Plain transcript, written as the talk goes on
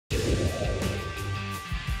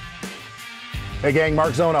Hey gang,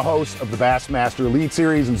 Mark Zona, host of the Bassmaster Elite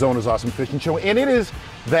Series and Zona's Awesome Fishing Show, and it is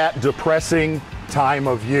that depressing time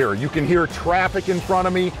of year. You can hear traffic in front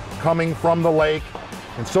of me coming from the lake,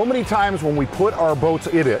 and so many times when we put our boats,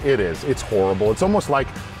 it's horrible. It's almost like,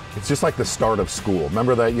 it's just like the start of school.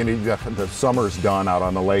 Remember that, the summer's done out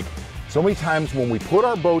on the lake. So many times when we put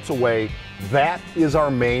our boats away, that is our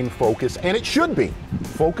main focus, and it should be.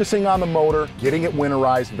 Focusing on the motor, getting it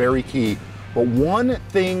winterized, very key. But one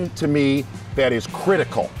thing to me that is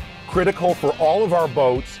critical for all of our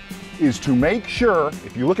boats is to make sure,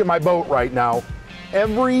 if you look at my boat right now,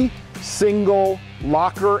 every single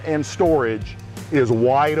locker and storage is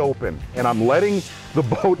wide open. And I'm letting the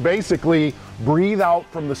boat basically breathe out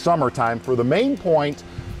from the summertime. For the main point,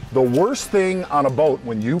 the worst thing on a boat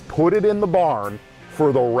when you put it in the barn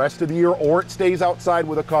for the rest of the year or it stays outside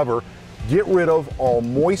with a cover, get rid of all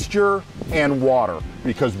moisture and water,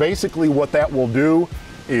 because basically what that will do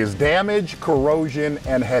is damage, corrosion,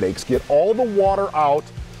 and headaches. Get all the water out,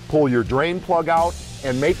 pull your drain plug out,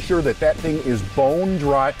 and make sure that that thing is bone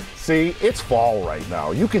dry. See, it's fall right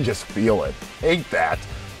now. You can just feel it. Hate that.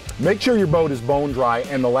 Make sure your boat is bone dry,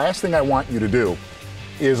 and the last thing I want you to do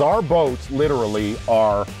is our boats literally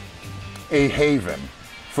are a haven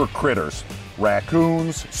for critters.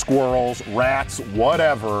 Raccoons, squirrels, rats,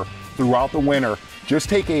 whatever, throughout the winter. Just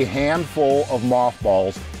take a handful of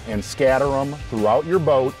mothballs and scatter them throughout your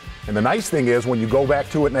boat. And the nice thing is when you go back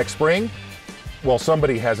to it next spring, well,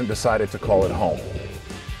 somebody hasn't decided to call it home.